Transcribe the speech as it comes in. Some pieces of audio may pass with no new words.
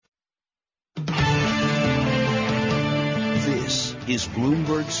is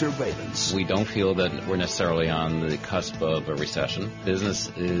Bloomberg Surveillance. We don't feel that we're necessarily on the cusp of a recession.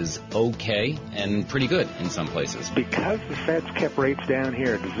 Business is okay and pretty good in some places. Because the Fed's kept rates down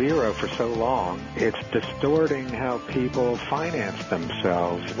here at zero for so long, it's distorting how people finance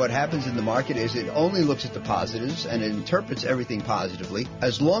themselves. What happens in the market is it only looks at the positives and it interprets everything positively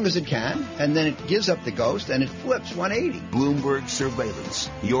as long as it can, and then it gives up the ghost and it flips 180. Bloomberg Surveillance,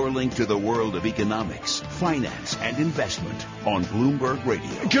 your link to the world of economics, finance, and investment on Bloomberg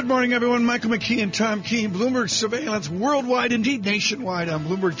Radio. Good morning, everyone. Michael McKee and Tom Keene. Bloomberg Surveillance, worldwide, indeed nationwide, on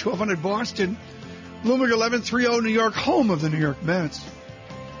Bloomberg 1200 Boston, Bloomberg 1130 New York, home of the New York Mets.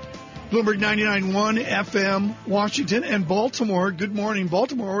 Bloomberg 99.1 FM, Washington, and Baltimore. Good morning.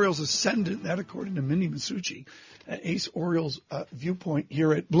 Baltimore Orioles ascendant, that according to Mindy Masucci, Ace Orioles viewpoint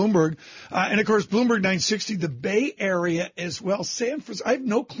here at Bloomberg. And, of course, Bloomberg 960, the Bay Area as well. San Francisco. I have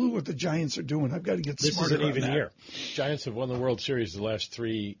no clue what the Giants are doing. I've got to get smarter on that. This is an even year. Giants have won the World Series the last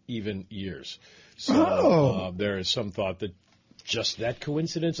 3 even years. So there is some thought that just that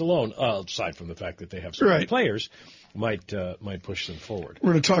coincidence alone, aside from the fact that they have so many players, might push them forward.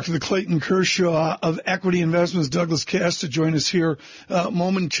 We're going to talk to the Clayton Kershaw of Equity Investments, Douglas Kass, to join us here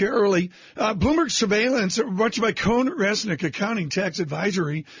momentarily. Bloomberg Surveillance, brought to you by Cohn Resnick Accounting Tax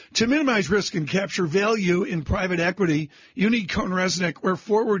Advisory. To minimize risk and capture value in private equity, you need Cohn Resnick, where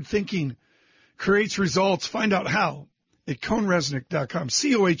forward thinking creates results. Find out how at cohnresnick.com.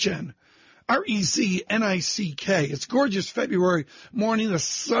 COHN. REZNICK. It's gorgeous February morning. The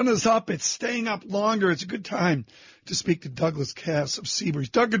sun is up. It's staying up longer. It's a good time to speak to Douglas Kass of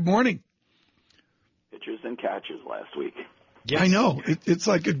Seabreeze. Doug, good morning. Pitchers and catches last week. Yes. I know. It's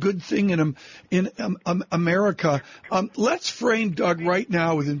like a good thing in America. Let's frame, Doug, right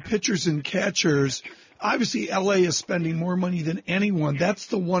now within pitchers and catchers. Obviously, L.A. is spending more money than anyone. That's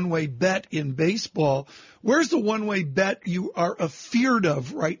the one-way bet in baseball. Where's the one-way bet you are afeared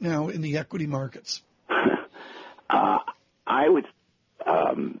of right now in the equity markets? I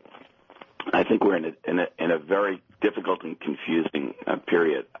think we're in a very difficult and confusing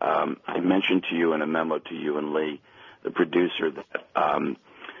period. I mentioned to you in a memo to you and Lee, the producer, that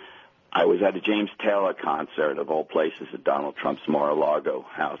I was at a James Taylor concert, of all places, at Donald Trump's Mar-a-Lago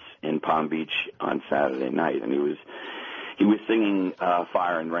house in Palm Beach on Saturday night, and he was singing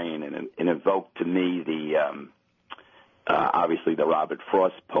Fire and Rain, and it evoked to me the obviously the Robert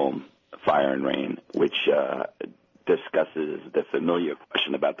Frost poem Fire and Rain, which discusses the familiar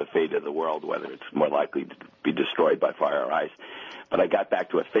question about the fate of the world, whether it's more likely to be destroyed by fire or ice. But I got back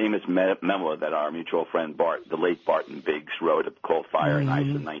to a famous memo that our mutual friend the late Barton Biggs, wrote called Fire and Ice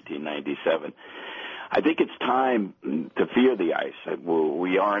in 1997. I think it's time to fear the ice.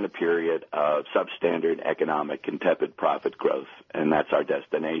 We are in a period of substandard economic and tepid profit growth, and that's our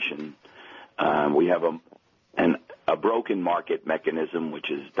destination. We have a broken market mechanism, which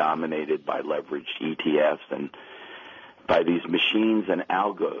is dominated by leveraged ETFs and by these machines and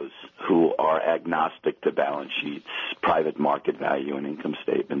algos who are agnostic to balance sheets, private market value, and income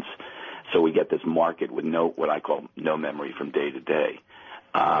statements. So we get this market with what I call no memory from day to day.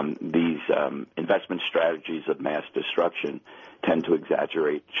 These investment strategies of mass destruction tend to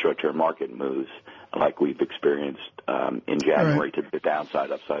exaggerate short-term market moves like we've experienced in January to the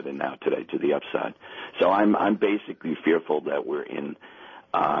downside, upside, and now today to the upside. So I'm basically fearful that we're in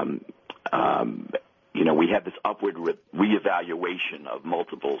we had this upward reevaluation of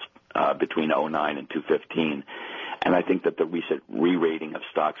multiples between 2009 and 2015, and I think that the recent re-rating of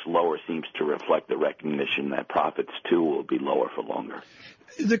stocks lower seems to reflect the recognition that profits, too, will be lower for longer.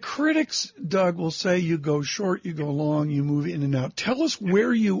 The critics, Doug, will say you go short, you go long, you move in and out. Tell us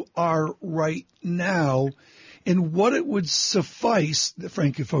where you are right now and what it would suffice,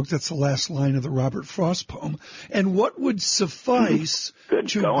 frankly, folks, that's the last line of the Robert Frost poem, and what would suffice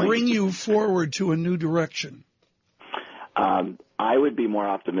to bring you forward to a new direction? I would be more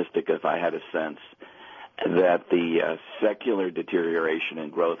optimistic if I had a sense that the secular deterioration in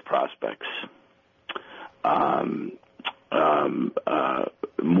growth prospects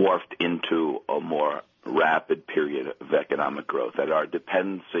morphed into a more rapid period of economic growth, that our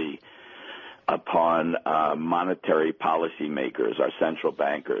dependency upon monetary policymakers, our central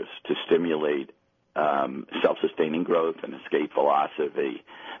bankers, to stimulate self-sustaining growth and escape velocity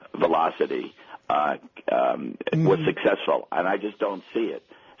was successful, and I just don't see it.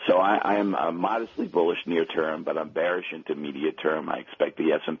 So I am modestly bullish near term, but I'm bearish intermediate term. I expect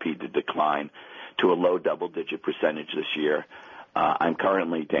the S&P to decline to a low double-digit percentage this year. I'm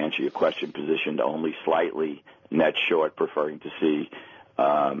currently, to answer your question, positioned only slightly net short, preferring to see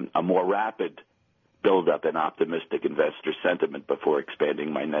a more rapid build up an optimistic investor sentiment before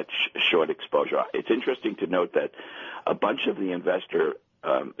expanding my net short exposure. It's interesting to note that a bunch of the investor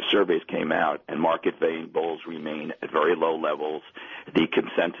surveys came out, and market vein bulls remain at very low levels. The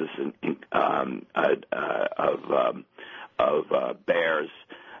consensus of bears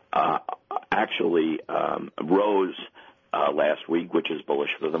actually rose last week, which is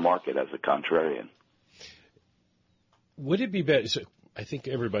bullish for the market as a contrarian. Would it be better? So I think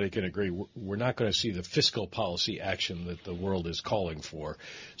everybody can agree we're not going to see the fiscal policy action that the world is calling for.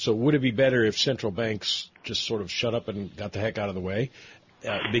 So would it be better if central banks just sort of shut up and got the heck out of the way?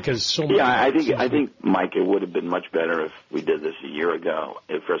 Because so much. Yeah, I think, Mike, it would have been much better if we did this a year ago.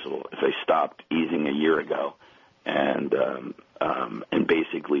 First of all, if they stopped easing a year ago, and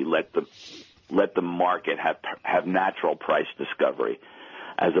basically let the market have natural price discovery,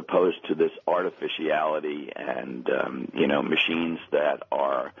 as opposed to this artificiality and machines that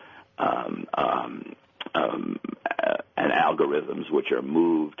are and algorithms which are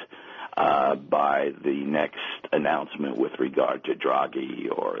moved by the next announcement with regard to Draghi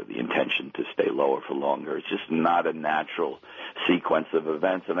or the intention to stay lower for longer. It's just not a natural sequence of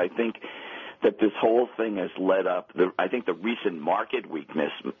events, and I think that this whole thing has led up. I think the recent market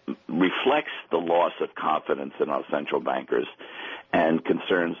weakness reflects the loss of confidence in our central bankers and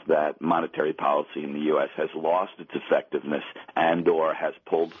concerns that monetary policy in the U.S. has lost its effectiveness and or has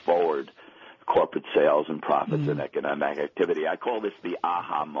pulled forward corporate sales and profits and economic activity. I call this the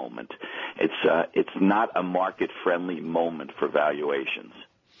aha moment. It's not a market-friendly moment for valuations.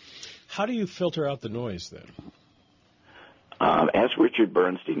 How do you filter out the noise then? Ask Richard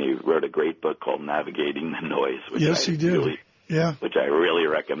Bernstein. He wrote a great book called Navigating the Noise. Which yes, he did. Which I really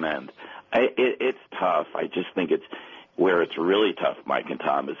recommend. It's tough. I just think where it's really tough, Mike and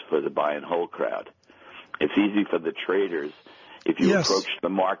Tom, is for the buy and hold crowd. It's easy for the traders if you approach the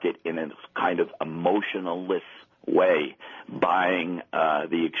market in a kind of emotionless way, buying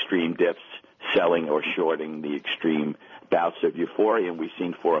the extreme dips, selling or shorting the extreme bouts of euphoria, and we've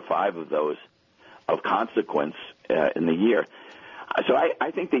seen 4 or 5 of those of consequence in the year. So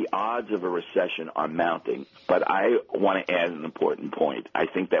I think the odds of a recession are mounting, but I want to add an important point. I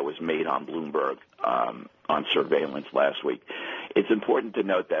think that was made on Bloomberg on surveillance last week. It's important to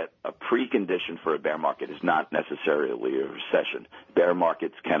note that a precondition for a bear market is not necessarily a recession. Bear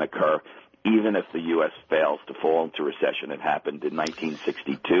markets can occur even if the U.S. fails to fall into recession. It happened in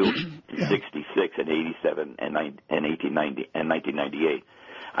 1962, 66, and 87, and 1890, and 1998.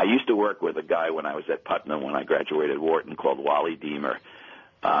 I used to work with a guy when I was at Putnam when I graduated Wharton called Wally Deemer,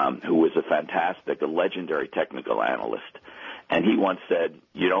 who was a legendary technical analyst. And he once said,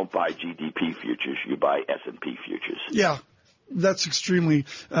 you don't buy GDP futures, you buy S&P futures. Yeah, that's extremely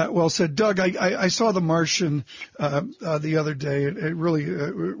well said. Doug, I saw The Martian the other day. It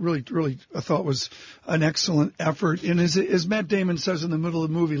really I thought was an excellent effort. And as Matt Damon says in the middle of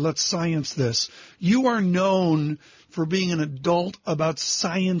the movie, let's science this. You are known for being an adult about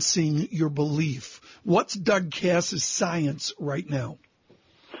sciencing your belief. What's Doug Kass's science right now?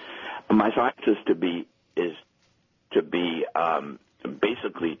 My science is to be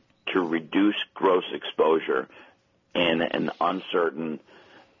basically to reduce gross exposure in an uncertain,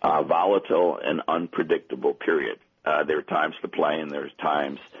 volatile, and unpredictable period. There are times to play, and there's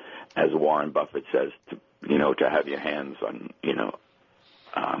times, as Warren Buffett says, to have your hands on, quietly.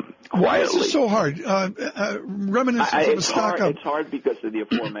 Why is this so hard? Reminiscence of a stock up. It's hard because of the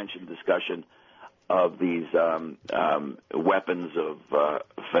aforementioned discussion of these weapons of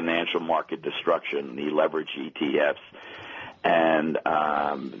financial market destruction, the leverage ETFs, and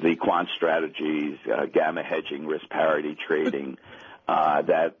the quant strategies, gamma hedging, risk parity trading,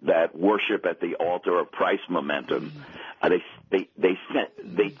 that worship at the altar of price momentum. They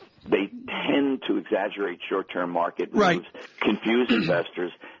tend to exaggerate short-term market moves, confuse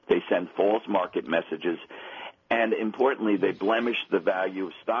investors. They send false market messages. And importantly, they blemish the value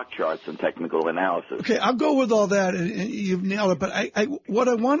of stock charts and technical analysis. Okay, I'll go with all that, and you've nailed it. But what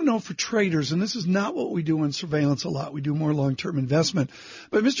I want to know for traders, and this is not what we do in surveillance a lot. We do more long-term investment.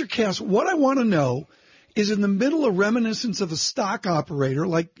 But, Mr. Kass, what I want to know is in the middle of reminiscence of a stock operator,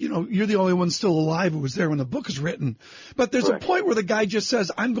 like, you're the only one still alive who was there when the book is written. But there's a point where the guy just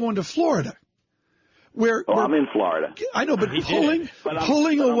says, I'm going to Florida. I'm in Florida. I know, but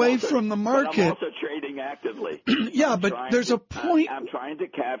pulling away from the market. But I'm also trading actively. Yeah, but there's a point. I'm trying to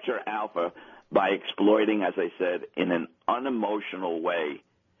capture alpha by exploiting, as I said, in an unemotional way,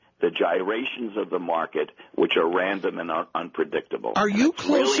 the gyrations of the market, which are random and unpredictable. Are you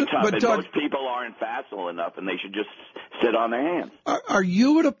close? Really tough, but and Doug, most people aren't facile enough, and they should just sit on their hands. Are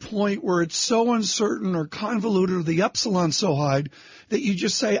you at a point where it's so uncertain or convoluted, or the epsilon so high, that you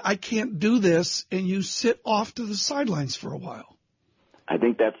just say, I can't do this, and you sit off to the sidelines for a while? I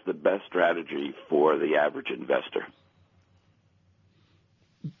think that's the best strategy for the average investor.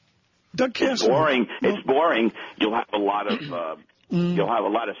 Doug Kass. It's boring. It's boring. You'll have a lot of you'll have a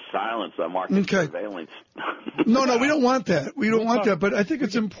lot of silence on market surveillance. No, we don't want that. We don't want that. But I think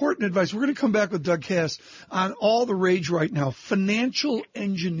it's important advice. We're going to come back with Doug Kass on all the rage right now, financial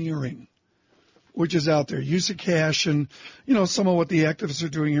engineering, which is out there, use of cash, and some of what the activists are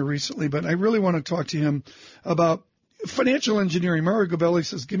doing here recently. But I really want to talk to him about financial engineering. Mario Gabelli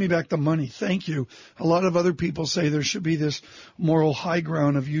says, give me back the money. Thank you. A lot of other people say there should be this moral high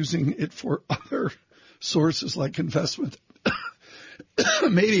ground of using it for other sources like investment.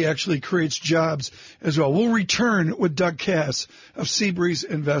 Maybe actually creates jobs as well. We'll return with Doug Kass of Seabreeze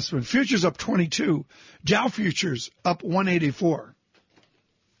Investment. Futures up 22. Dow futures up 184.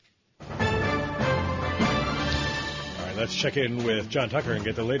 Let's check in with John Tucker and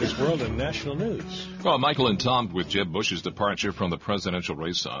get the latest world and national news. Well, Michael and Tom, with Jeb Bush's departure from the presidential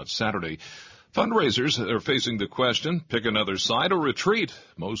race on Saturday, fundraisers are facing the question, pick another side or retreat.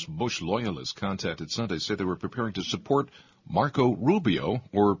 Most Bush loyalists contacted Sunday say they were preparing to support Marco Rubio,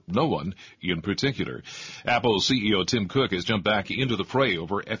 or no one in particular. Apple CEO Tim Cook has jumped back into the fray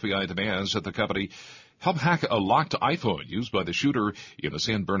over FBI demands that the company help hack a locked iPhone used by the shooter in the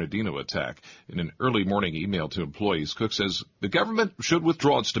San Bernardino attack. In an early morning email to employees, Cook says the government should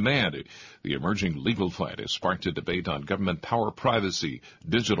withdraw its demand. The emerging legal fight has sparked a debate on government power, privacy,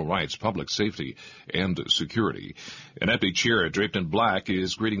 digital rights, public safety, and security. An empty chair draped in black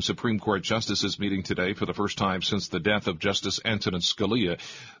is greeting Supreme Court justices meeting today for the first time since the death of Justice Antonin Scalia.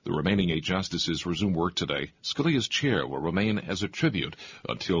 The remaining 8 justices resume work today. Scalia's chair will remain as a tribute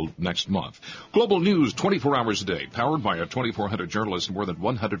until next month. Global news 24 hours a day, powered by our 2,400 journalists in more than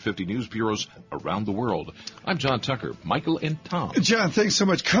 150 news bureaus around the world. I'm John Tucker, Michael and Tom. John, thanks so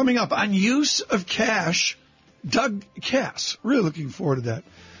much. Coming up on use of cash, Doug Kass. Really looking forward to that.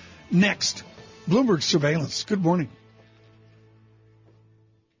 Next, Bloomberg Surveillance. Good morning.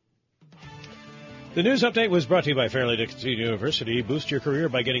 The news update was brought to you by Fairleigh Dickinson University. Boost your career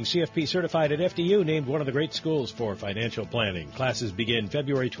by getting CFP certified at FDU, named one of the great schools for financial planning. Classes begin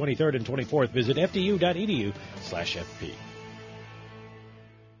February 23rd and 24th. Visit fdu.edu/FP.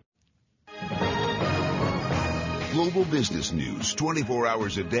 Global business news 24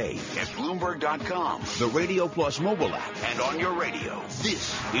 hours a day at Bloomberg.com, the Radio Plus mobile app, and on your radio.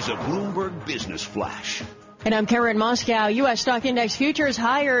 This is a Bloomberg Business Flash. And I'm Karen Moscow. U.S. stock index futures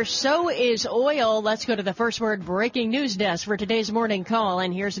higher, so is oil. Let's go to the First Word breaking news desk for today's morning call.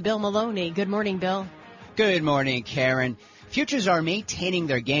 And here's Bill Maloney. Good morning, Bill. Good morning, Karen. Futures are maintaining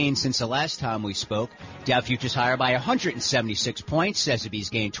their gains since the last time we spoke. Dow futures higher by 176 points.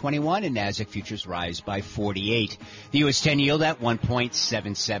 S&P's gained 21, and Nasdaq futures rise by 48. The U.S. 10 yield at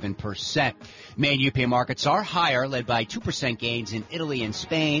 1.77%. Main UK markets are higher, led by 2% gains in Italy and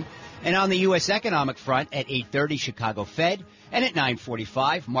Spain. And on the U.S. economic front, at 8:30, Chicago Fed, and at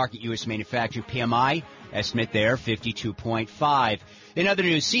 9:45, market U.S. manufacturing PMI, estimate there 52.5. In other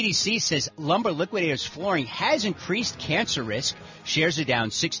news, CDC says lumber liquidators flooring has increased cancer risk. Shares are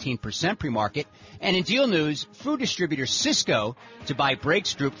down 16% pre-market. And in deal news, food distributor Sysco to buy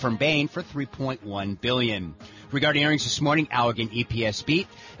Breaks Group from Bain for $3.1 billion. Regarding earnings this morning, Allergan EPS beat.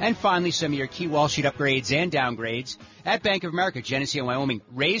 And finally, some of your key Wall Street upgrades and downgrades. At Bank of America, Genesee and Wyoming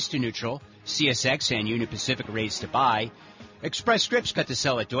raised to neutral. CSX and Union Pacific raised to buy. Express Scripts cut to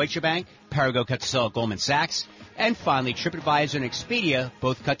sell at Deutsche Bank. Parago cut to sell at Goldman Sachs. And finally, TripAdvisor and Expedia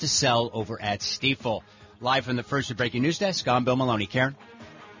both cut to sell over at Stifel. Live from the First Breaking News Desk, I'm Bill Maloney. Karen?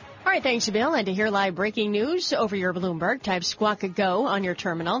 All right, thanks, Bill. And to hear live breaking news over your Bloomberg, type Squawk Go on your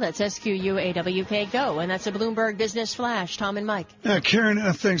terminal. That's SQUAWK Go. And that's a Bloomberg Business Flash. Tom and Mike. Karen,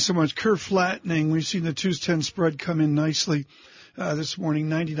 thanks so much. Curve flattening. We've seen the 2-10 spread come in nicely this morning,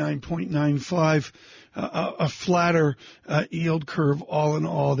 99.95. A flatter yield curve all in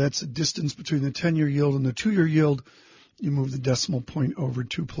all. That's the distance between the 10-year yield and the 2-year yield. You move the decimal point over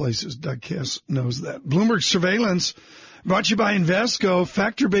 2 places. Doug Kass knows that. Bloomberg Surveillance, brought to you by Invesco.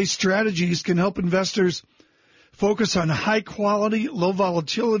 Factor-based strategies can help investors focus on high quality, low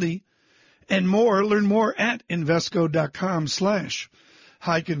volatility, and more. Learn more at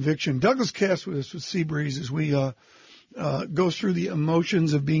Invesco.com/high conviction. Douglas Kass with us with Seabreeze as we go through the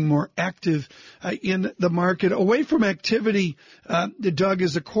emotions of being more active in the market. Away from activity, Doug,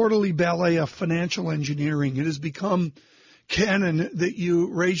 is a quarterly ballet of financial engineering. It has become canon that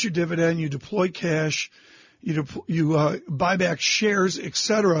you raise your dividend, you deploy cash, you buy back shares,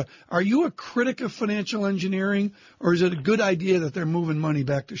 etc. Are you a critic of financial engineering, or is it a good idea that they're moving money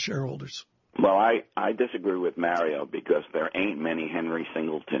back to shareholders? Well, I disagree with Mario because there ain't many Henry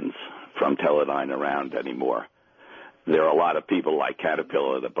Singletons from Teledyne around anymore. There are a lot of people like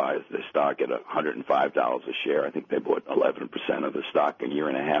Caterpillar that buys their stock at $105 a share. I think they bought 11% of the stock a year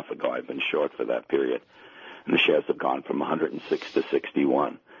and a half ago. I've been short for that period. And the shares have gone from 106 to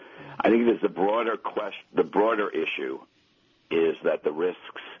 61. I think there's the broader question. The broader issue is that the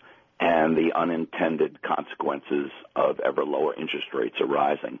risks and the unintended consequences of ever lower interest rates are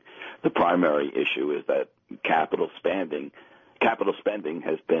rising. The primary issue is that capital spending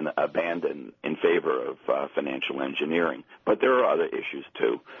has been abandoned in favor of financial engineering. But there are other issues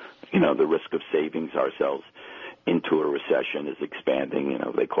too. The risk of savings ourselves into a recession is expanding.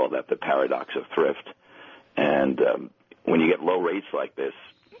 They call that the paradox of thrift. And when you get low rates like this,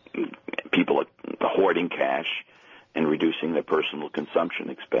 people are hoarding cash and reducing their personal consumption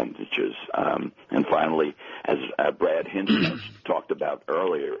expenditures. And finally, as Brad Hinton talked about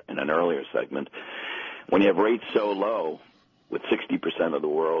earlier in an earlier segment, when you have rates so low, with 60% of the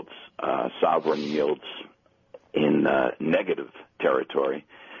world's sovereign yields in negative territory,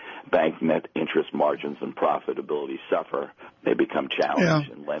 bank net interest margins and profitability suffer. They become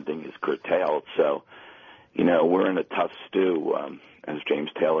challenged, and lending is curtailed. So, we're in a tough stew. As James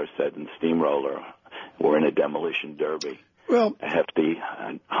Taylor said in Steamroller, we're in a demolition derby. Well, a hefty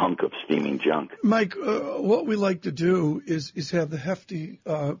hunk of steaming junk. Mike, what we like to do is have the hefty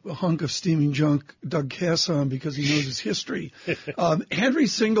hunk of steaming junk Doug Kass on because he knows his history. Henry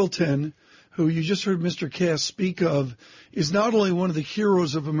Singleton, who you just heard Mr. Kass speak of, is not only one of the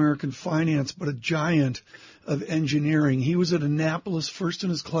heroes of American finance, but a giant of engineering. He was at Annapolis, first in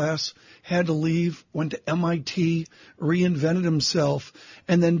his class, had to leave, went to MIT, reinvented himself,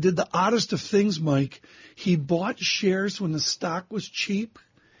 and then did the oddest of things, Mike. He bought shares when the stock was cheap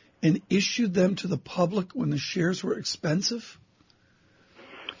and issued them to the public when the shares were expensive.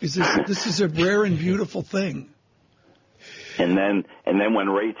 This is a rare and beautiful thing. And then when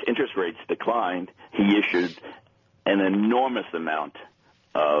interest rates declined, he issued an enormous amount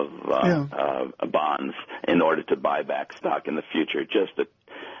of bonds in order to buy back stock in the future.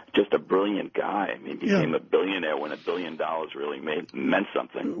 Just a brilliant guy. I mean, he became a billionaire when $1 billion really meant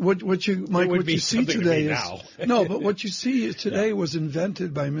something. What you see today is no, but what you see today was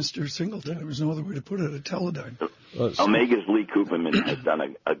invented by Mr. Singleton. There was no other way to put it. A Teledyne. Omega's Lee Cooperman has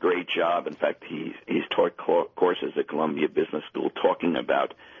done a great job. In fact, he's taught courses at Columbia Business School talking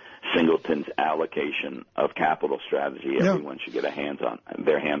about Singleton's allocation of capital strategy. Everyone should get their hands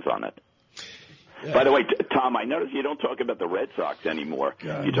on it. Yeah. By the way, Tom, I notice you don't talk about the Red Sox anymore.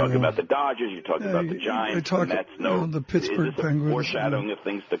 You talk about the Dodgers. You talk about the Giants. The Pittsburgh Penguins. Foreshadowing of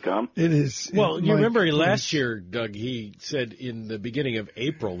things to come. It is. Well, you remember last year, Doug, he said in the beginning of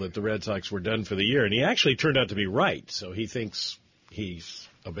April that the Red Sox were done for the year, and he actually turned out to be right. So he thinks he's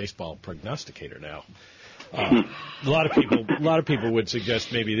a baseball prognosticator now. A lot of people would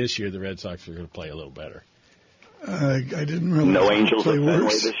suggest maybe this year the Red Sox are going to play a little better. I didn't really. No Angels play at Fenway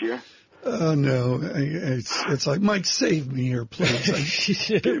this year. No, it's like, Mike, save me here, please.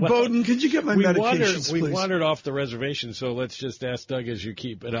 Bowden, could you get my medications, please? We wandered off the reservation, so let's just ask Doug as you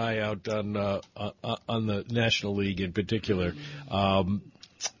keep an eye out on the National League in particular.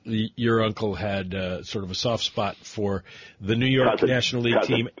 Your uncle had sort of a soft spot for the New York National League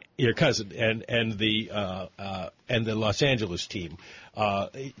team, your cousin, and the Los Angeles team.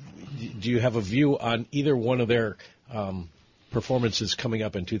 Do you have a view on either one of their performances coming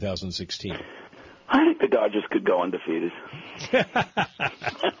up in 2016? I think the Dodgers could go undefeated.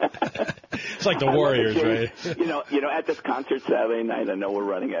 It's like the Warriors, right? You know, at this concert Saturday night, I know we're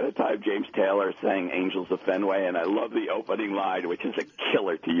running out of time, James Taylor sang Angels of Fenway, and I love the opening line, which is a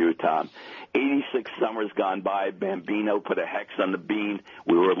killer to you, Tom. 86 summers gone by, Bambino put a hex on the bean.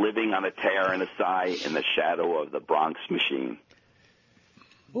 We were living on a tear and a sigh in the shadow of the Bronx machine.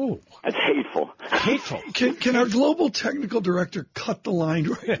 Ooh. That's hateful. Hateful. Can our global technical director cut the line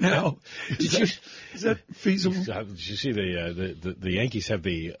right now? Is that feasible? Did you see the Yankees have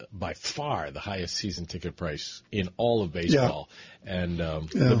by far the highest season ticket price in all of baseball, and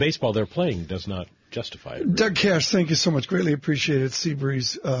the baseball they're playing does not justify it. Really. Doug Kass, thank you so much. Greatly appreciate it.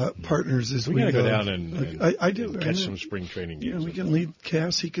 Seabreeze Partners is we got to go down and catch some spring training games. Yeah, we can lead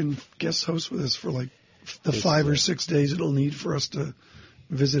Kass. He can guest host with us for like the 5 or 6 days it'll need for us to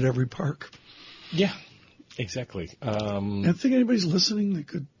visit every park. Yeah, exactly. I think anybody's listening that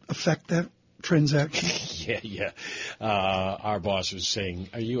could affect that transaction. Yeah. Our boss was saying,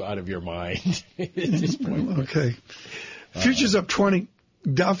 "Are you out of your mind?" at this point. Okay. Futures up 20.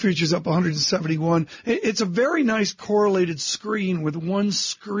 Dow futures up 171. It's a very nice correlated screen with one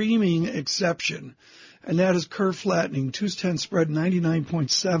screaming exception, and that is curve flattening. 2's10 spread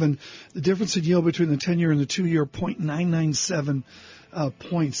 99.7. The difference in yield between the 10-year and the 2-year 0.997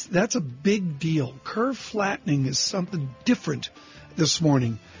 points. That's a big deal. Curve flattening is something different this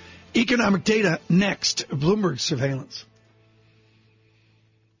morning. Economic data next. Bloomberg Surveillance.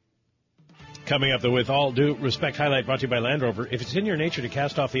 Coming up, though, with all due respect, highlight brought to you by Land Rover. If it's in your nature to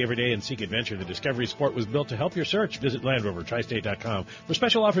cast off the everyday and seek adventure, the Discovery Sport was built to help your search. Visit LandRover, for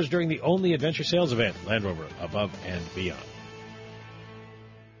special offers during the only adventure sales event. Land Rover, above and beyond.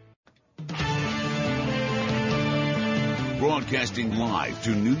 Broadcasting live to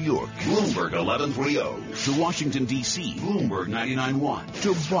New York, Bloomberg 1130. To Washington, D.C., Bloomberg 99.1.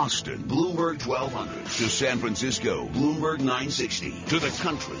 To Boston, Bloomberg 1200. To San Francisco, Bloomberg 960. To the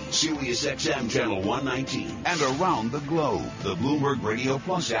country, Sirius XM Channel 119. And around the globe, the Bloomberg Radio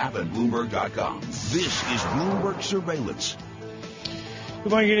Plus app and Bloomberg.com. This is Bloomberg Surveillance. Good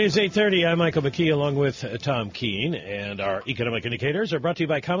morning, it is 8:30. I'm Michael McKee along with Tom Keene, and our economic indicators are brought to you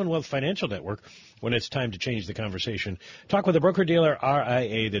by Commonwealth Financial Network. When it's time to change the conversation, talk with a broker-dealer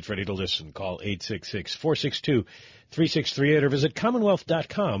RIA that's ready to listen. Call 866-462-3638 or visit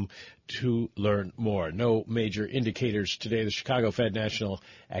commonwealth.com to learn more. No major indicators today. The Chicago Fed National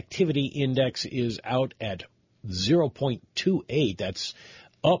Activity Index is out at 0.28. That's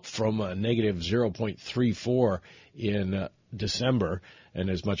up from a negative 0.34 in December, and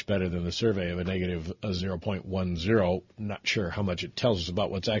is much better than the survey of a negative 0.10. Not sure how much it tells us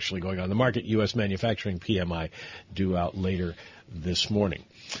about what's actually going on in the market. U.S. manufacturing PMI due out later this morning.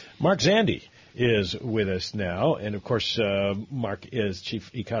 Mark Zandi is with us now, and of course, Mark is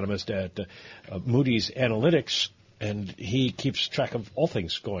chief economist at Moody's Analytics, and he keeps track of all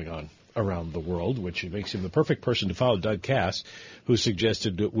things going on around the world, which makes him the perfect person to follow Doug Kass, who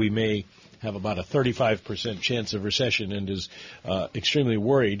suggested that we may have about a 35% chance of recession and is extremely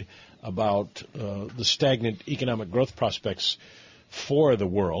worried about the stagnant economic growth prospects for the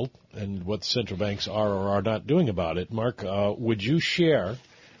world and what central banks are or are not doing about it. Mark, would you share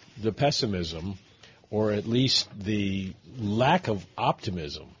the pessimism or at least the lack of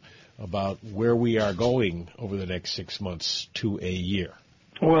optimism about where we are going over the next 6 months to a year?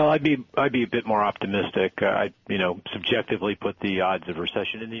 Well, I'd be a bit more optimistic. I'd subjectively put the odds of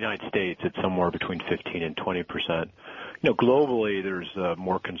recession in the United States at somewhere between 15 and 20%. Globally, there's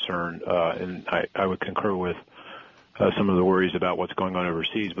more concern, and I would concur with some of the worries about what's going on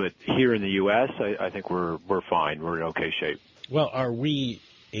overseas. But here in the U.S., I think we're fine. We're in okay shape. Well, are we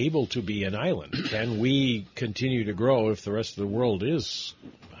able to be an island? Can we continue to grow if the rest of the world is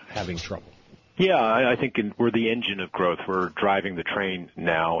having trouble? Yeah, I think we're the engine of growth. We're driving the train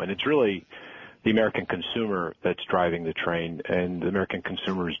now, and it's really the American consumer that's driving the train, and the American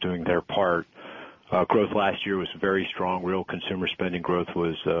consumer is doing their part. Growth last year was very strong. Real consumer spending growth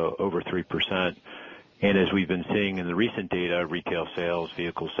was over 3%. And as we've been seeing in the recent data, retail sales,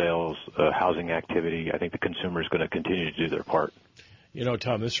 vehicle sales, housing activity, I think the consumer is going to continue to do their part.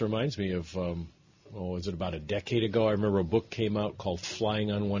 Tom, this reminds me of, was it about a decade ago? I remember a book came out called Flying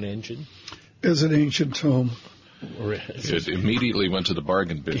on One Engine. Is an ancient tome. It immediately went to the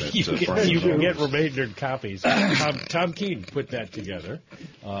bargain bin. You can get remainder copies. Tom Keene put that together.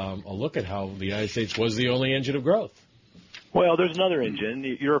 A look at how the United States was the only engine of growth. Well, there's another engine.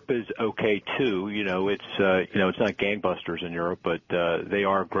 Europe is okay too. It's not gangbusters in Europe, but they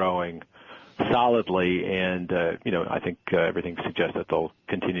are growing solidly, and I think everything suggests that they'll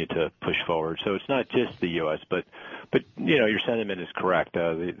continue to push forward. So it's not just the U.S., but your sentiment is correct.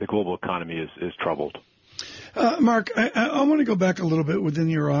 The global economy is troubled. Mark, I want to go back a little bit within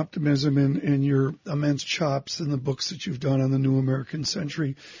your optimism and your immense chops in the books that you've done on the New American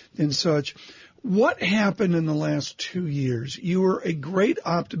Century and such. What happened in the last 2 years? You were a great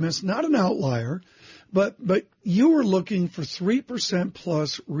optimist, not an outlier, but you were looking for 3%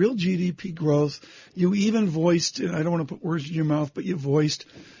 plus real GDP growth. You even voiced, and I don't want to put words in your mouth, but you voiced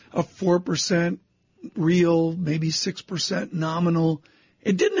a 4% real, maybe 6% nominal.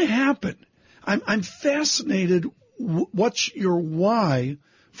 It didn't happen. I'm fascinated. What's your why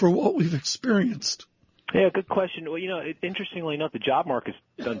for what we've experienced? Yeah, good question. Well, interestingly enough, the job market's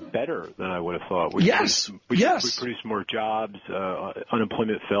done better than I would have thought. We produced more jobs.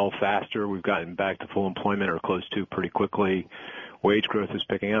 Unemployment fell faster. We've gotten back to full employment or close to pretty quickly. wage growth is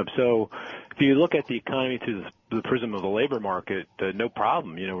picking up. So if you look at the economy through the prism of the labor market, no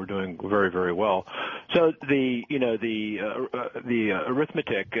problem. We're doing very, very well. So the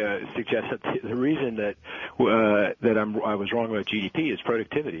arithmetic suggests that the reason that I was wrong about GDP is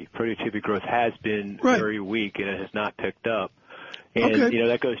productivity. Productivity growth has been very weak, and it has not picked up. And,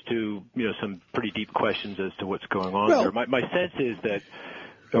 that goes to, some pretty deep questions as to what's going on there. My sense is that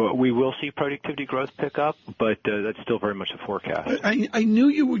we will see productivity growth pick up, but that's still very much a forecast. I knew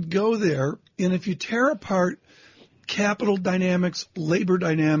you would go there, and if you tear apart capital dynamics, labor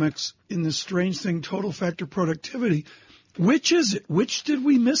dynamics in this strange thing, total factor productivity, which is it? Which did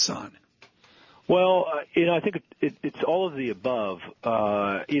we miss on? Well, I think it's all of the above.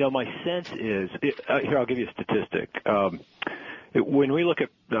 My sense is, here, I'll give you a statistic. When we look at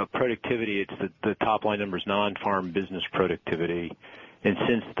productivity, it's the top line numbers, non-farm business productivity. And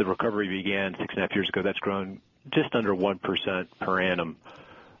since the recovery began 6.5 years ago, that's grown just under 1% per annum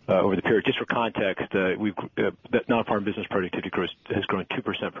over the period. Just for context, that non-farm business productivity growth has grown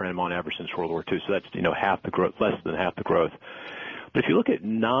 2% per annum on average since World War II. So that's half the growth, less than half the growth. But if you look at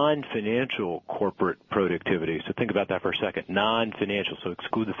non-financial corporate productivity, so think about that for a second, non-financial, so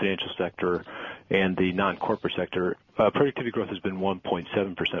exclude the financial sector and the non-corporate sector, productivity growth has been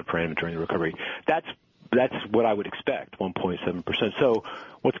 1.7% per annum during the recovery. That's what I would expect, 1.7%. So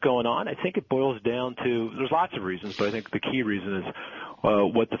what's going on? I think it boils down to, there's lots of reasons, but I think the key reason is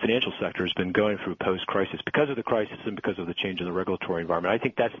what the financial sector has been going through post-crisis. Because of the crisis and because of the change in the regulatory environment, I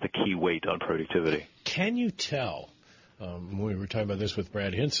think that's the key weight on productivity. Can you tell? We were talking about this with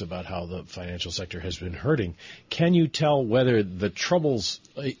Brad Hintz about how the financial sector has been hurting. Can you tell whether the troubles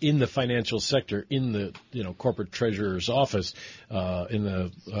in the financial sector, in the corporate treasurer's office, in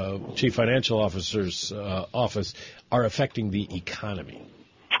the chief financial officer's office, are affecting the economy?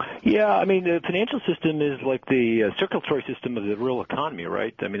 Yeah, I mean, the financial system is like the circulatory system of the real economy,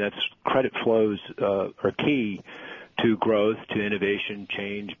 right? I mean, that's credit flows are key to growth, to innovation,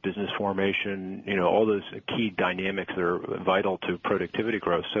 change, business formation, all those key dynamics that are vital to productivity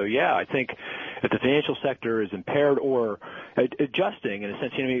growth. So, yeah, I think if the financial sector is impaired or adjusting, in a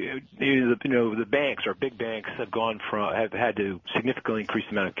sense, the banks, our big banks, have had to significantly increase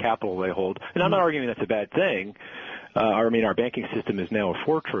the amount of capital they hold. And I'm not arguing that's a bad thing. Our banking system is now a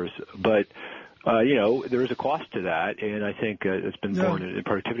fortress, but there is a cost to that, and I think it's been born in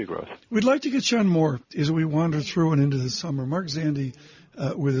productivity growth. We'd like to get you on more as we wander through and into the summer. Mark Zandi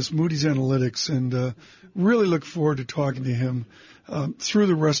with us, Moody's Analytics, and really look forward to talking to him through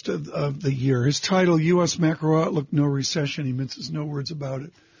the rest of the year. His title, U.S. Macro Outlook, No Recession. He minces no words about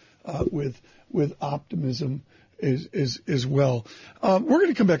it with optimism as well. We're going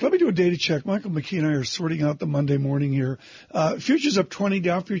to come back. Let me do a data check. Michael McKee and I are sorting out the Monday morning here. Futures up 20,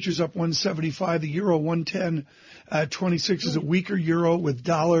 Dow futures up 175, the euro 110.26 is a weaker euro with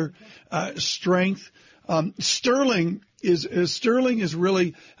dollar strength. Sterling is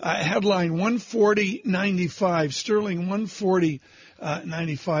really headline 140.95. Sterling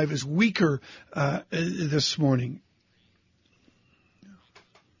 140.95 is weaker this morning.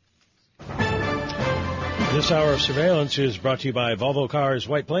 This hour of surveillance is brought to you by Volvo Cars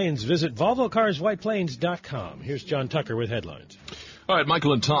White Plains. Visit VolvoCarsWhitePlains.com. Here's John Tucker with headlines. All right,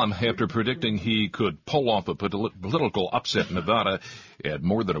 Michael and Tom, after predicting he could pull off a political upset in Nevada, had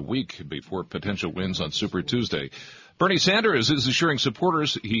more than a week before potential wins on Super Tuesday. Bernie Sanders is assuring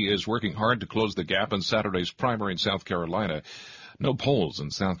supporters he is working hard to close the gap in Saturday's primary in South Carolina. No polls in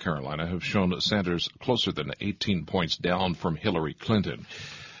South Carolina have shown Sanders closer than 18 points down from Hillary Clinton.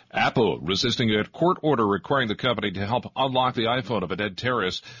 Apple resisting a court order requiring the company to help unlock the iPhone of a dead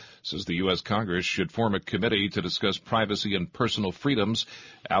terrorist, says the U.S. Congress should form a committee to discuss privacy and personal freedoms.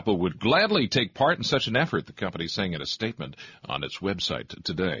 Apple would gladly take part in such an effort, the company saying in a statement on its website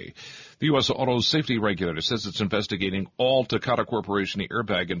today. The U.S. Auto Safety Regulator says it's investigating all Takata Corporation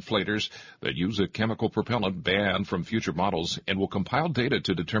airbag inflators that use a chemical propellant banned from future models and will compile data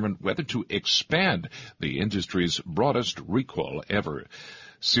to determine whether to expand the industry's broadest recall ever.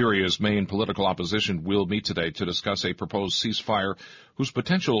 Syria's main political opposition will meet today to discuss a proposed ceasefire whose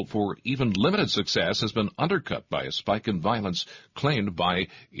potential for even limited success has been undercut by a spike in violence claimed by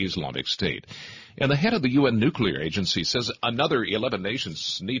Islamic State. And the head of the UN Nuclear Agency says another 11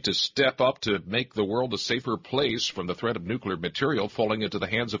 nations need to step up to make the world a safer place from the threat of nuclear material falling into the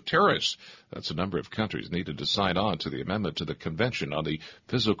hands of terrorists. That's a number of countries needed to sign on to the amendment to the Convention on the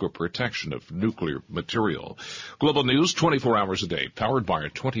Physical Protection of Nuclear Material. Global news 24 hours a day, powered by our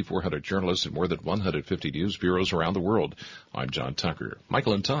 2,400 journalists in more than 150 news bureaus around the world. I'm John Tucker.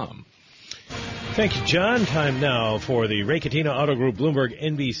 Michael and Tom. Thank you, John. Time now for the Ray Catena Auto Group Bloomberg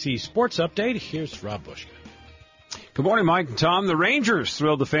NBC Sports Update. Here's Rob Bushka. Good morning, Mike and Tom. The Rangers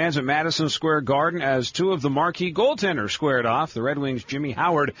thrilled the fans at Madison Square Garden as two of the marquee goaltenders squared off. The Red Wings' Jimmy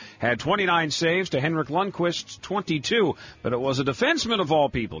Howard had 29 saves to Henrik Lundqvist's 22, but it was a defenseman of all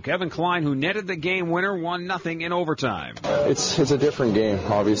people, Kevin Klein, who netted the game winner, 1-0 in overtime. It's a different game,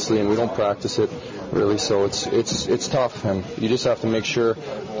 obviously, and we don't practice it really, so it's tough, and you just have to make sure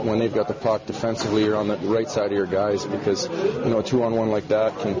when they've got the puck defensively you're on the right side of your guys, because a 2-on-1 like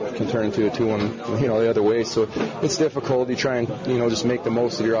that can turn into a 2-on, the other way. So it's difficult. You try and just make the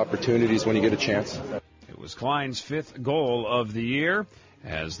most of your opportunities when you get a chance. It was Klein's fifth goal of the year,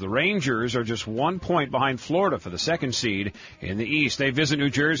 as the Rangers are just 1 point behind Florida for the second seed in the East. They visit New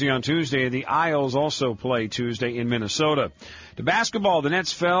Jersey on Tuesday. The Isles also play Tuesday in Minnesota. To basketball, the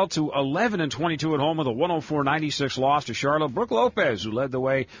Nets fell to 11-22 at home with a 104-96 loss to Charlotte. Brooke Lopez, who led the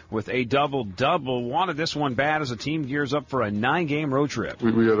way with a double-double, wanted this one bad as the team gears up for a 9-game road trip.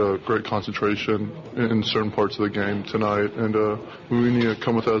 We had a great concentration in certain parts of the game tonight, and we need to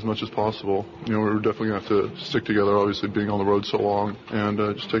come with that as much as possible. We're definitely going to have to stick together, obviously, being on the road so long, and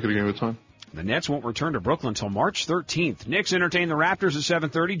just take it a game at a time. The Nets won't return to Brooklyn until March 13th. Knicks entertain the Raptors at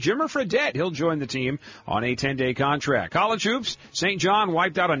 7:30. Jimmer Fredette, he'll join the team on a 10-day contract. College hoops, St. John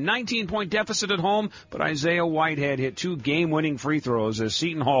wiped out a 19-point deficit at home, but Isaiah Whitehead hit 2 game-winning free throws as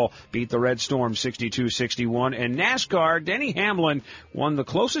Seton Hall beat the Red Storm 62-61. And NASCAR, Denny Hamlin won the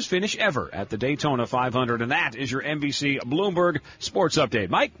closest finish ever at the Daytona 500. And that is your NBC Bloomberg Sports Update.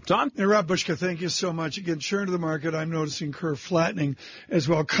 Mike, Tom? Hey, Rob Bushka, thank you so much. Again, churn to the market. I'm noticing curve flattening as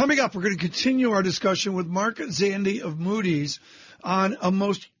well. Coming up, we're going to continue our discussion with Mark Zandi of Moody's on a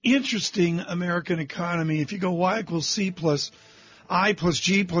most interesting American economy. If you go Y equals C plus I plus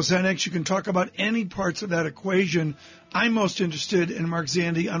G plus NX, you can talk about any parts of that equation. I'm most interested in Mark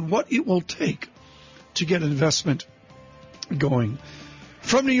Zandi on what it will take to get investment going.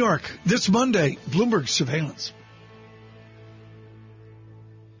 From New York, this Monday, Bloomberg Surveillance.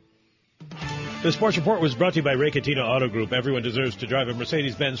 The Sports Report was brought to you by Ray Catena Auto Group. Everyone deserves to drive a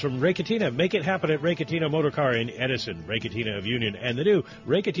Mercedes-Benz from Ray Catena. Make it happen at Ray Catena Motor Car in Edison, Ray Catena of Union, and the new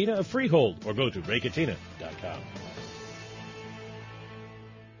Ray Catena of Freehold, or go to raycatena.com.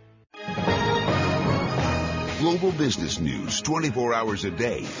 Global business news 24 hours a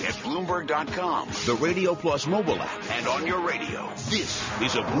day at Bloomberg.com, the Radio Plus mobile app, and on your radio. This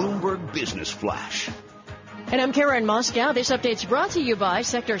is a Bloomberg Business Flash. And I'm Karen Moscow. This update's brought to you by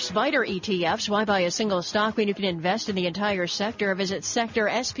Sector Spider ETFs. Why buy a single stock when you can invest in the entire sector? Visit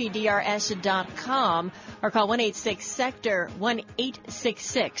sectorspdrs.com or call 1-866-SECTOR,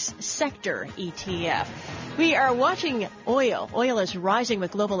 1-866-SECTOR ETF. We are watching oil. Oil is rising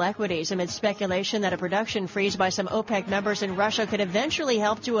with global equities amid speculation that a production freeze by some OPEC members in Russia could eventually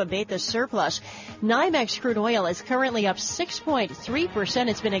help to abate the surplus. NYMEX crude oil is currently up 6.3%.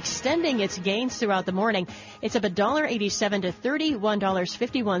 It's been extending its gains throughout the morning. It's up $1.87 to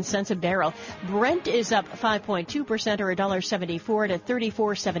 $31.51 a barrel. Brent is up 5.2% or $1.74 to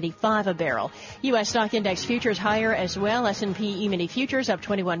 $34.75 a barrel. U.S. stock index futures higher as well. S&P E-mini futures up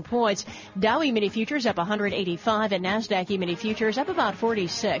 21 points. Dow E-mini futures up 185 and NASDAQ E-mini futures up about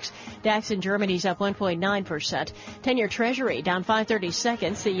 46. DAX in Germany's up 1.9%. 10-year Treasury down 5/30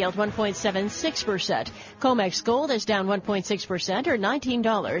 seconds. The yield 1.76%. COMEX gold is down 1.6% or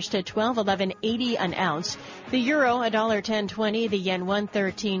 $19 to $12.1180 an ounce. The euro, $1.1020, the yen,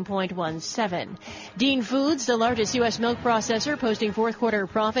 113.17. Dean Foods, the largest U.S. milk processor, posting fourth quarter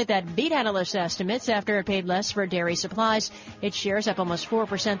profit that beat analyst estimates after it paid less for dairy supplies. Its shares up almost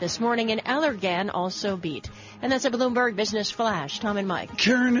 4% this morning, and Allergan also beat. And that's a Bloomberg Business Flash. Tom and Mike.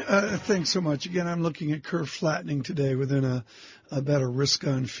 Karen, thanks so much. Again, I'm looking at curve flattening today within a better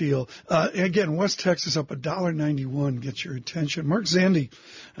risk-on feel. Again, West Texas up $1.91 gets your attention. Mark Zandi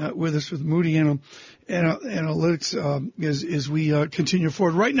with us with Moody Analytics as we continue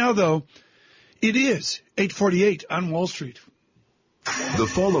forward. Right now, though, it is 8:48 on Wall Street. The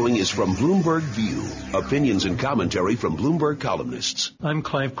following is from Bloomberg View. Opinions and commentary from Bloomberg columnists. I'm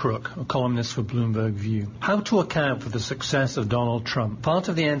Clive Crook, a columnist for Bloomberg View. How to account for the success of Donald Trump? Part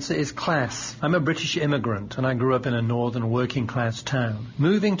of the answer is class. I'm a British immigrant, and I grew up in a northern working-class town.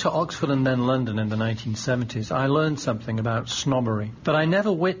 Moving to Oxford and then London in the 1970s, I learned something about snobbery. But I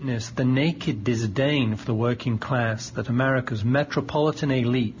never witnessed the naked disdain for the working class that America's metropolitan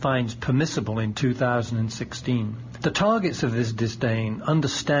elite finds permissible in 2016. The targets of this disdain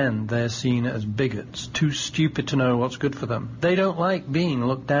understand they're seen as bigots, too stupid to know what's good for them. They don't like being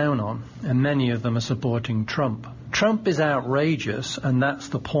looked down on, and many of them are supporting Trump. Trump is outrageous, and that's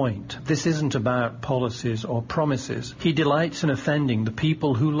the point. This isn't about policies or promises. He delights in offending the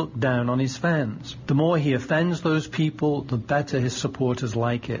people who look down on his fans. The more he offends those people, the better his supporters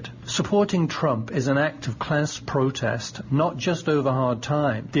like it. Supporting Trump is an act of class protest, not just over hard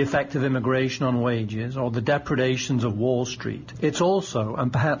time, the effect of immigration on wages, or the depredations of Wall Street. It's also,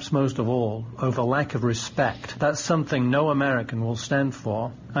 and perhaps most of all, over lack of respect. That's something no American will stand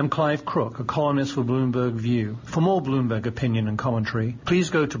for. I'm Clive Crook, a columnist for Bloomberg View. For more Bloomberg opinion and commentary, please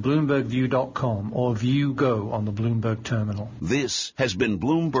go to BloombergView.com or View Go on the Bloomberg terminal. This has been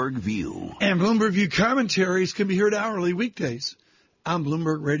Bloomberg View. And Bloomberg View commentaries can be heard hourly weekdays on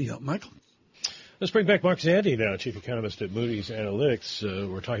Bloomberg Radio. Michael? Let's bring back Mark Zandi now, chief economist at Moody's Analytics.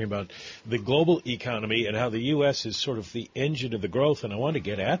 We're talking about the global economy and how the U.S. is sort of the engine of the growth, and I want to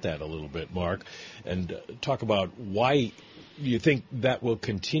get at that a little bit, Mark, and talk about why you think that will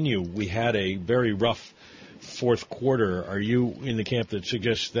continue. We had a very rough fourth quarter. Are you in the camp that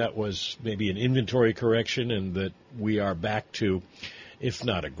suggests that was maybe an inventory correction and that we are back to, if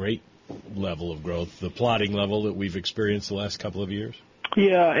not a great level of growth, the plodding level that we've experienced the last couple of years?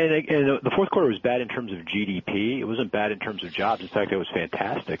 Yeah, and the fourth quarter was bad in terms of GDP. It wasn't bad in terms of jobs. In fact, it was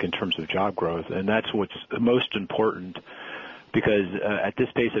fantastic in terms of job growth, and that's what's most important because at this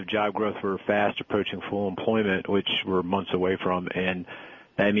pace of job growth, we're fast approaching full employment, which we're months away from, and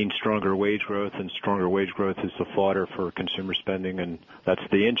that means stronger wage growth, and stronger wage growth is the fodder for consumer spending, and that's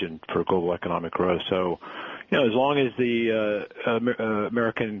the engine for global economic growth. So, you know, as long as the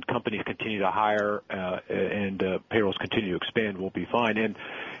American companies continue to hire and payrolls continue to expand, we'll be fine. And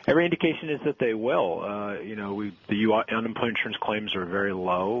every indication is that they will. The unemployment insurance claims are very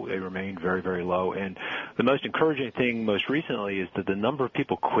low. They remain very, very low. And the most encouraging thing most recently is that the number of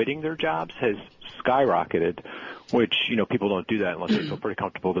people quitting their jobs has skyrocketed, which, people don't do that unless they feel pretty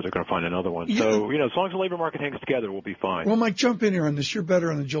comfortable that they're going to find another one. Yeah. So, as long as the labor market hangs together, we'll be fine. Well, Mike, jump in here on this. You're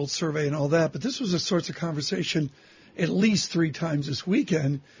better on the JOLT survey and all that, but this was a sorts of conversation at least 3 times this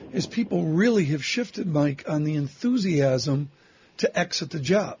weekend as people really have shifted, Mike, on the enthusiasm to exit the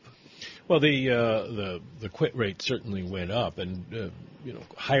job. Well, the quit rate certainly went up, and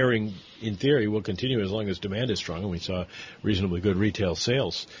hiring in theory will continue as long as demand is strong. And we saw reasonably good retail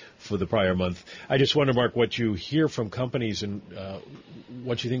sales for the prior month. I just wonder, Mark, what you hear from companies and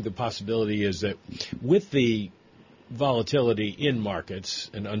what you think the possibility is that with the volatility in markets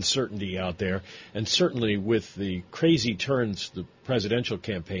and uncertainty out there, and certainly with the crazy turns the presidential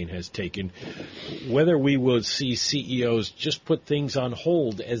campaign has taken, whether we will see CEOs just put things on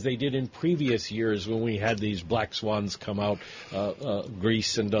hold as they did in previous years when we had these black swans come out,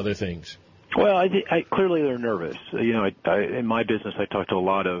 Greece and other things. Well, I clearly they're nervous. In my business, I talk to a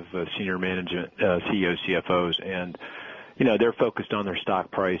lot of senior management, CEOs, CFOs, and they're focused on their stock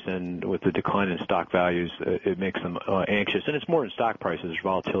price, and with the decline in stock values, it makes them anxious. And it's more in stock prices. There's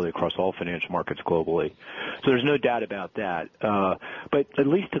volatility across all financial markets globally. So there's no doubt about that. But at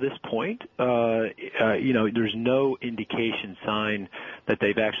least to this point, there's no indication, sign that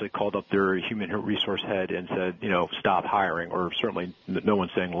they've actually called up their human resource head and said, stop hiring, or certainly no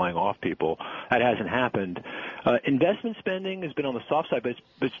one's saying laying off people. That hasn't happened. Investment spending has been on the soft side, but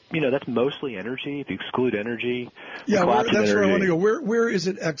that's mostly energy. If you exclude energy, yeah, that's where I want to go. Where is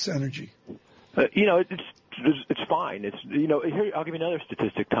it ex energy? It's fine. Here, I'll give you another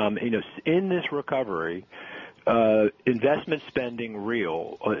statistic, Tom. In this recovery, investment spending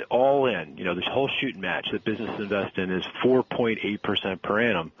real, all in, this whole shoot and match that businesses invest in is 4.8% per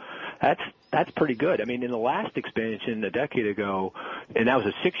annum. That's pretty good. I mean, in the last expansion a decade ago, and that was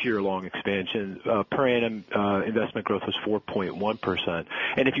a 6-year-long expansion, per annum investment growth was 4.1%.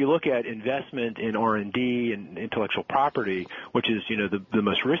 And if you look at investment in R&D and intellectual property, which is, the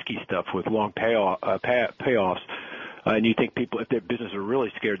most risky stuff with long payoffs, and you think people, if their business are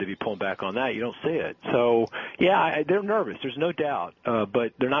really scared to be pulling back on that, you don't see it. So, yeah, they're nervous. There's no doubt.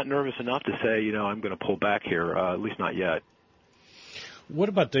 But they're not nervous enough to say, I'm going to pull back here, at least not yet. What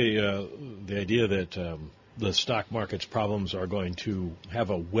about the idea that the stock market's problems are going to have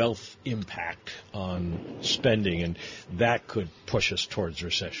a wealth impact on spending, and that could push us towards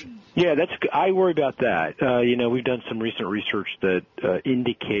recession? Yeah, I worry about that. We've done some recent research that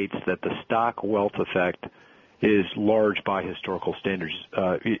indicates that the stock wealth effect is large by historical standards.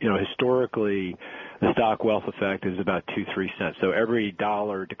 Historically, the stock wealth effect is about 2-3 cents. So every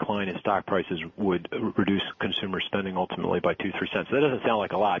 $1 decline in stock prices would reduce consumer spending ultimately by 2-3 cents. So that doesn't sound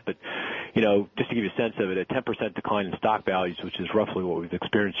like a lot, but just to give you a sense of it, a 10% decline in stock values, which is roughly what we've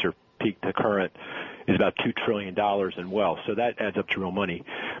experienced here, peak to current, is about $2 trillion in wealth. So that adds up to real money.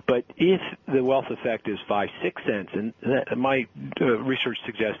 But if the wealth effect is 5-6 cents, and my research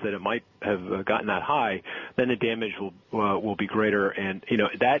suggests that it might have gotten that high, then the damage will be greater. And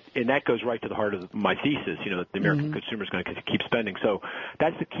that goes right to the heart of my thesis. That the American consumer is going to keep spending. So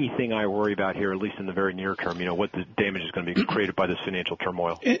that's the key thing I worry about here, at least in the very near term. What the damage is going to be created by this financial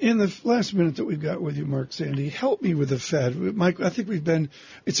turmoil. In the last minute that we've got with you, Mark Zandi, help me with the Fed. Mike, I think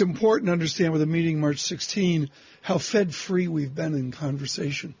it's important to understand with the meeting March 16 how Fed-free we've been in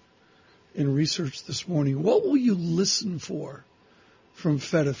conversation, in research this morning. What will you listen for from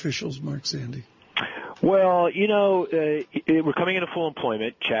Fed officials, Mark Zandi? Well, we're coming into full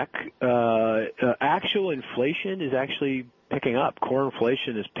employment, check. Actual inflation is actually picking up. Core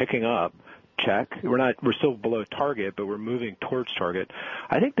inflation is picking up. Check. We're still below target, but we're moving towards target.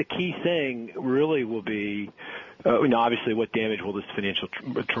 I think the key thing really will be, obviously, what damage will this financial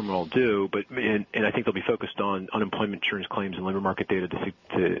turmoil do? And I think they'll be focused on unemployment insurance claims and labor market data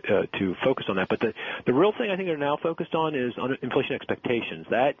to focus on that. But the real thing I think they're now focused on is on inflation expectations.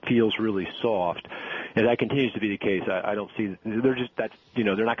 That feels really soft, and that continues to be the case. I don't see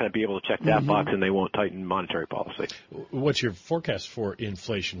they're not going to be able to check that box, and they won't tighten monetary policy. What's your forecast for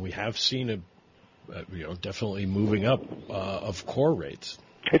inflation? We have seen definitely moving up of core rates.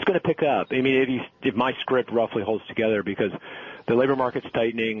 It's going to pick up. I mean, if my script roughly holds together, because the labor market's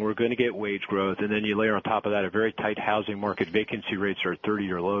tightening, we're going to get wage growth, and then you layer on top of that a very tight housing market. Vacancy rates are at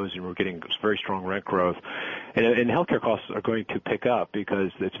 30-year lows, and we're getting very strong rent growth. And healthcare costs are going to pick up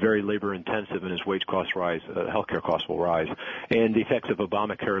because it's very labor-intensive, and as wage costs rise, healthcare costs will rise. And the effects of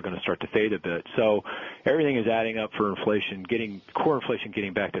Obamacare are going to start to fade a bit. So everything is adding up for inflation, core inflation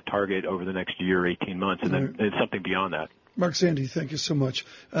getting back to target over the next year, 18 months, and then something beyond that. Mark Zandi, thank you so much.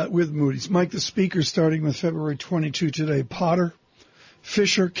 With Moody's. Mike, the speakers starting with February 22 today. Potter,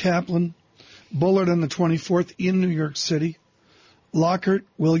 Fisher, Kaplan, Bullard on the 24th in New York City, Lockhart,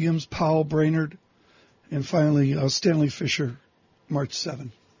 Williams, Powell, Brainerd, and finally Stanley Fisher, March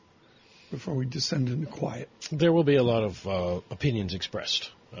 7, before we descend into quiet. There will be a lot of opinions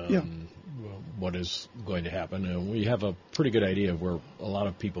expressed. What is going to happen. We have a pretty good idea of where a lot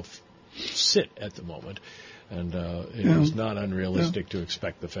of people sit at the moment. And it is not unrealistic to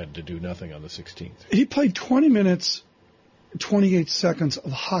expect the Fed to do nothing on the 16th. He played 20 minutes, 28 seconds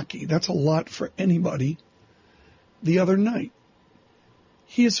of hockey. That's a lot for anybody. The other night,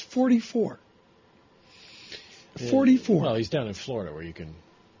 he is 44. 44. Well, he's down in Florida where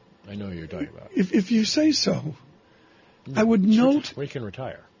I know who you're talking about. If you say so, I would note. Where you can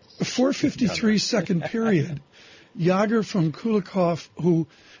retire. A 4:53 second period. Jágr from Kulikov, who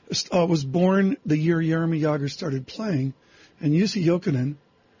was born the year Jaromir Jágr started playing, and Jussi Jokinen.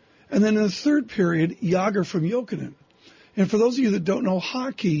 And then in the third period, Jágr from Jokinen. And for those of you that don't know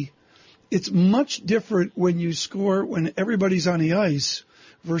hockey, it's much different when you score when everybody's on the ice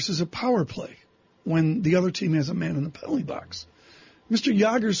versus a power play, when the other team has a man in the penalty box. Mr.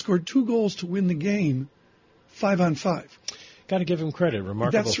 Jágr scored 2 goals to win the game, 5-on-5. Got to give him credit.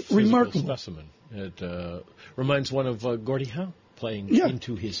 Remarkable specimen. It reminds one of Gordie Howe playing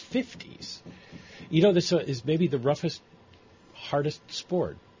into his 50s. This is maybe the roughest, hardest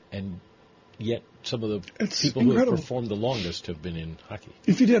sport, and yet some of the people who have performed the longest have been in hockey.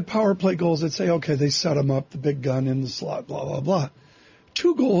 If you did power play goals, they'd say, okay, they set him up, the big gun in the slot, blah, blah, blah.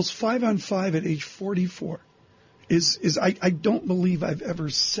 2 goals, 5-on-5 at age 44. I don't believe I've ever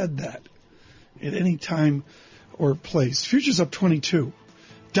said that at any time or place. Futures up 22.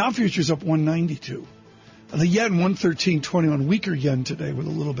 Dow futures up 192. The yen 113.21. Weaker yen today with a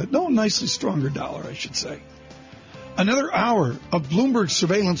little bit. No, nicely stronger dollar, I should say. Another hour of Bloomberg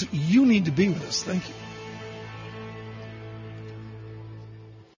Surveillance. You need to be with us. Thank you.